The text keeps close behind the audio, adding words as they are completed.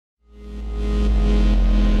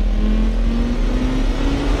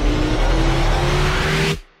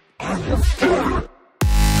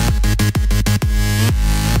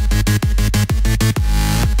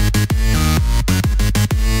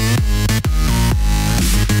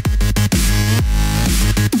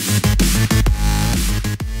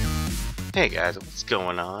Hey guys, what's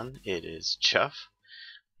going on? It is Chuff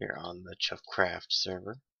here on the Choughcraft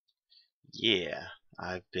server. Yeah,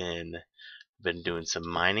 I've been doing some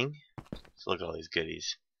mining. So look at all these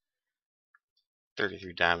goodies.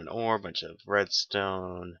 33 diamond ore, bunch of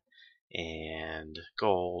redstone and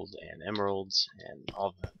gold and emeralds and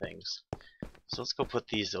all the things. So let's go put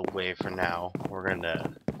these away for now. We're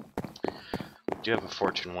gonna do have a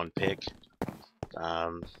fortune 1 pick.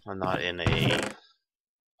 I'm not in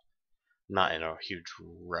a huge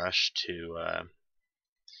rush to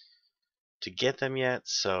get them yet,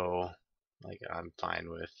 so like I'm fine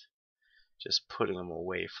with just putting them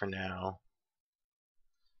away for now.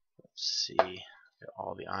 Let's see, got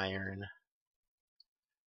all the iron.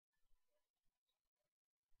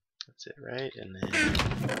 That's it, right? And then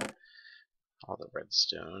all the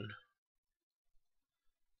redstone.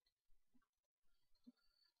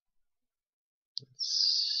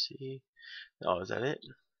 Let's see. Oh, is that it?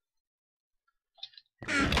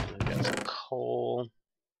 And we got some coal.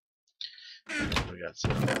 And then we got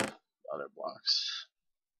some other blocks.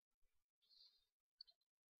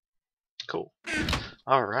 Cool.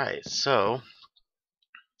 Alright, so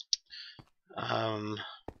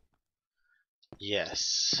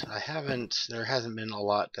yes, there hasn't been a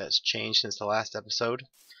lot that's changed since the last episode.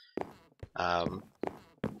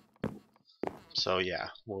 So yeah,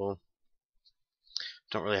 we'll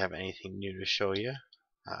don't really have anything new to show you.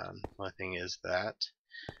 One thing is that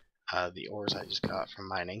the ores I just got from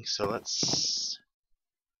mining. So let's,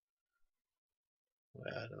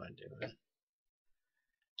 what am I doing?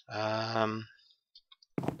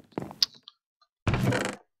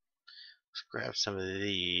 Let's grab some of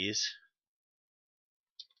these.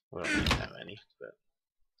 We don't need that many, but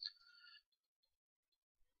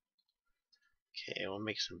okay, we'll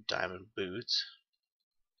make some diamond boots.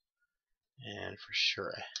 And for sure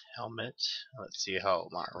a helmet. Let's see how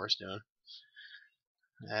my armor's doing.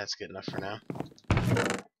 That's good enough for now.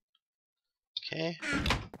 Okay.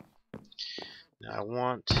 Now I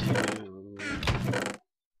want to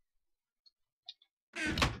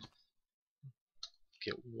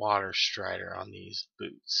get water strider on these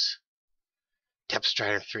boots. Depth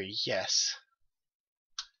strider 3, yes.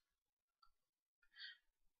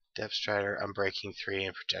 Depth strider, unbreaking 3,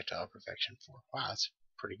 and projectile perfection 4. Wow, that's a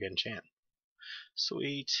pretty good enchant.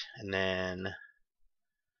 Sweet. And then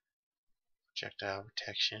projectile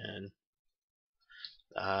protection.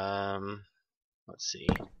 Let's see.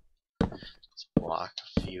 Let's block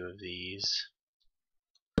a few of these.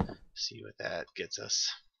 See what that gets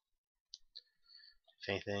us. If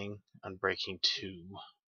anything, unbreaking 2.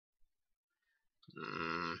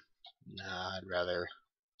 Nah, I'd rather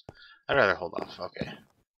hold off. Okay.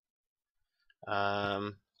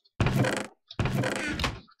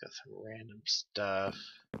 Got some random stuff.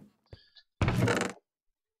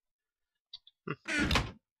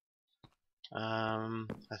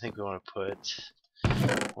 I think we want to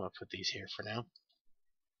put these here for now.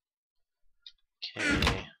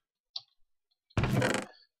 Okay.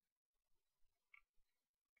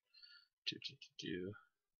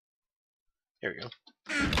 Here we go.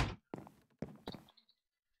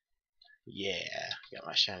 Yeah, got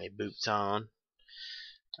my shiny boots on.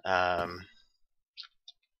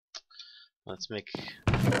 Let's make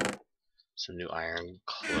some new iron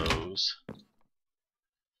clothes.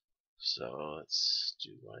 So let's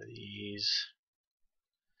do one of these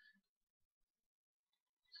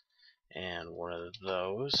and one of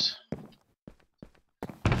those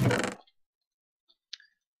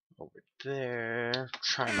over there. I'm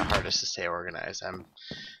trying my hardest to stay organized. I'm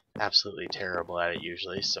absolutely terrible at it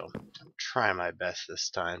usually, so I'm trying my best this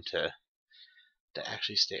time to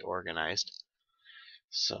actually stay organized.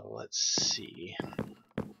 So let's see.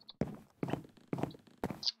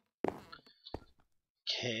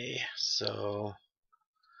 Okay, so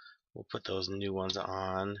we'll put those new ones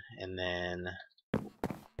on, and then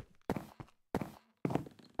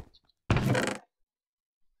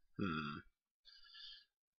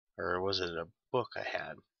or was it a book I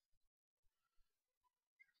had?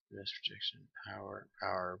 Miss projection,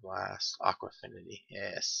 power blast, aqua affinity.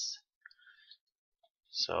 Yes.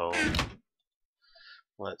 So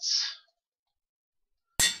let's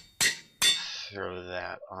throw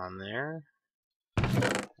that on there,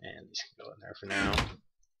 and these can go in there for now.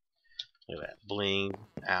 Look at that, bling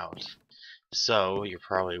out. So you're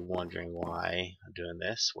probably wondering why I'm doing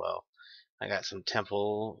this. Well, I got some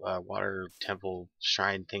temple, water temple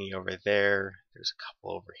shrine thingy over there. There's a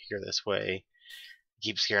couple over here this way.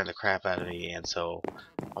 Keep scaring the crap out of me, and so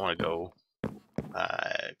I want to go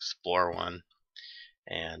explore one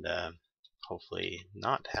and hopefully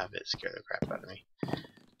not have it scare the crap out of me.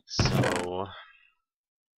 So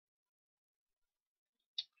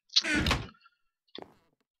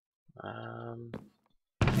Um,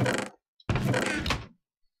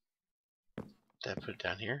 did I put it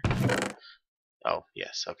down here? Oh,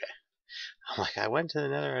 yes, okay. I'm like, I went to the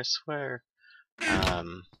nether, I swear.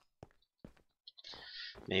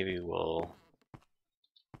 Maybe we'll...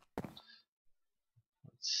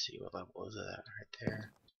 Let's see, what level is that right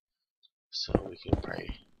there? So we can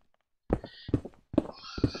probably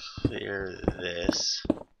clear this.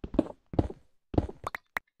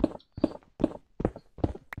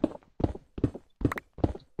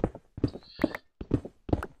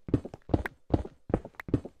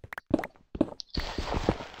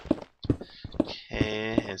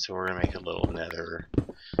 Okay, and so we're gonna make a little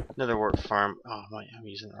nether wart farm. Oh, I'm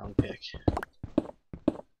using the wrong pick.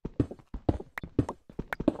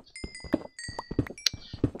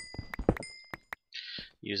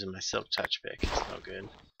 Using my silk touch pick, it's no good.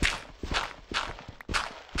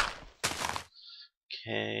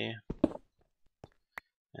 Okay,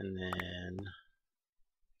 and then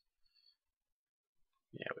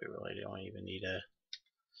yeah, we really don't even need a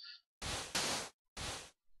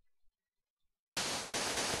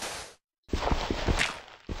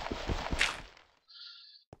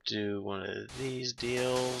do one of these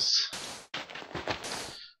deals.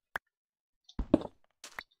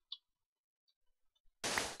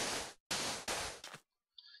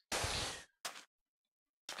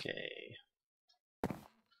 Okay.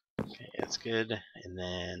 Okay, that's good. And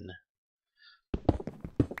then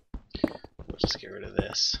we'll just get rid of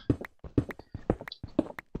this.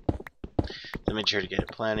 Then make sure to get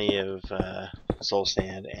plenty of soul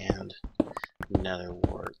sand and nether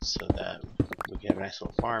wart so that we can have a nice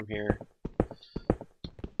little farm here.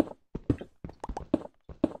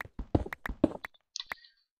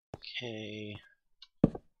 Okay.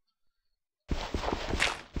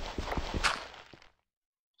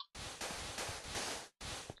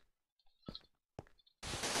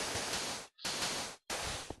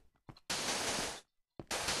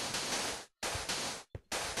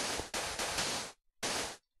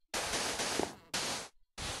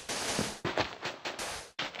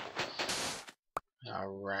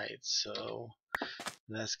 Alright, so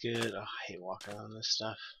that's good. Oh, I hate walking on this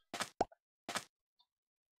stuff.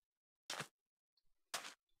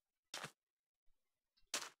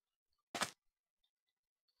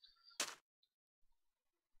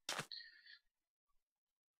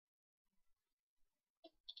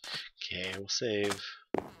 Okay, we'll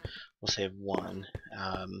save one.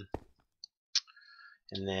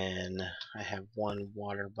 And then I have one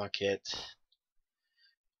water bucket.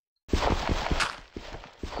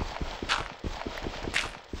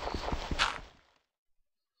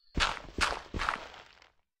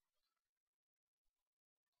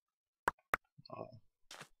 Oh, of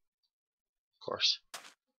course.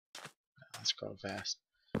 Let's go fast.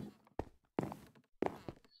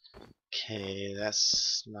 Okay,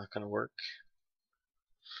 that's not gonna work.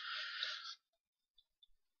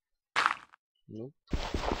 Nope.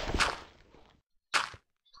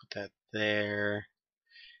 Put that there.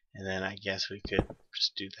 And then I guess we could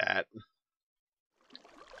just do that.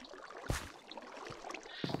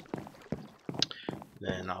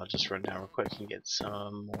 Then I'll just run down real quick and get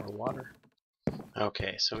some more water.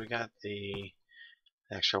 Okay, so we got the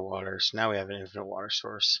extra water. So now we have an infinite water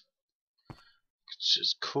source, which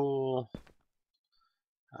is cool.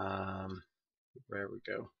 There we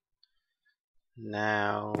go.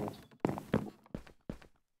 Now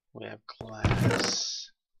we have glass.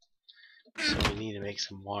 So we need to make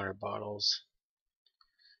some water bottles.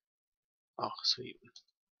 Oh, sweet.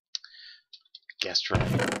 Guessed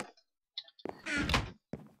right.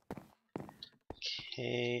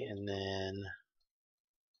 Okay, and then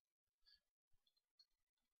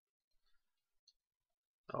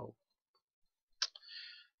oh.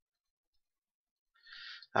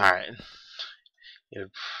 Alright.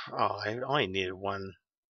 I only needed one.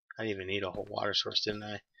 I didn't even need a whole water source, didn't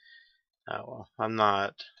I? Oh well, I'm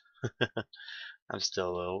not. I'm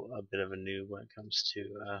still a bit of a noob when it comes to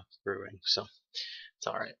brewing, so it's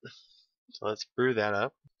alright. So let's brew that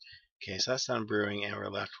up. Okay, so that's done brewing, and we're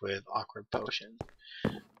left with awkward potion.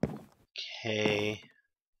 Okay,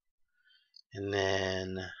 and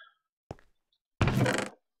then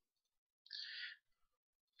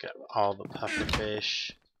got all the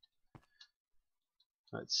pufferfish.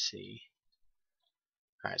 Let's see.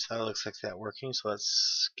 Alright, so that looks like that working, so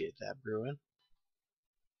let's get that brewing.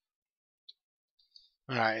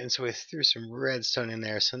 Alright, and so we threw some redstone in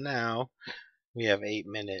there, so now we have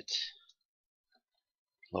 8-minute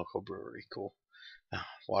local brewery. Cool.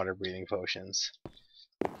 Water breathing potions.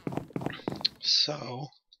 So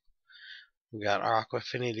we got our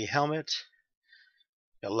Aquafinity helmet.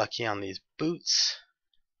 Got lucky on these boots.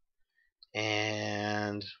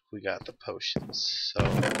 And we got the potions. So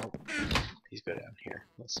these go down here.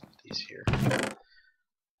 Let's put these here.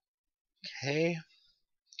 Okay.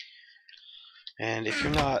 And if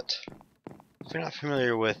you're not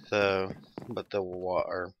familiar with what the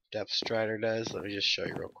water depth strider does, let me just show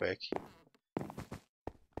you real quick.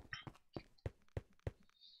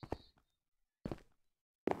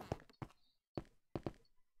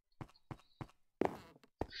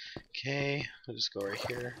 Okay, we'll just go right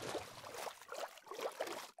here.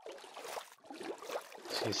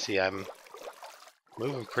 So you can see I'm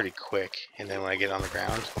moving pretty quick, and then when I get on the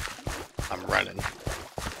ground, I'm running.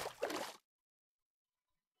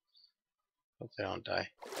 Hope I don't die.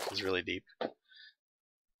 It's really deep. Oh,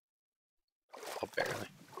 barely.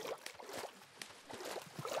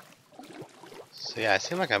 So yeah, it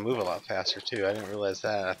seemed like I move a lot faster too. I didn't realize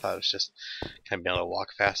that. I thought it was just kind of being able to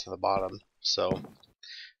walk fast to the bottom. So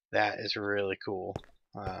that is really cool.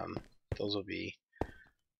 Those will be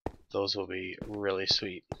really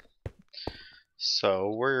sweet. So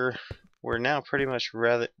we're now pretty much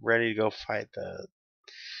ready to go fight the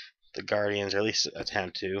Guardians, or at least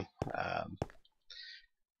attempt to.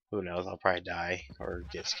 Who knows? I'll probably die or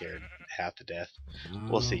get scared half to death.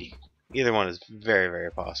 We'll see. Either one is very,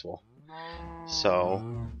 very possible. So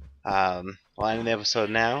we'll end the episode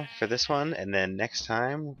now for this one, and then next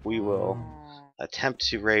time we will attempt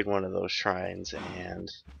to raid one of those shrines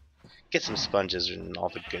and get some sponges and all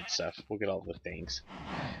the good stuff. We'll get all the things.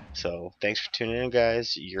 So thanks for tuning in,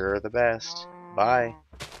 guys. You're the best. Bye.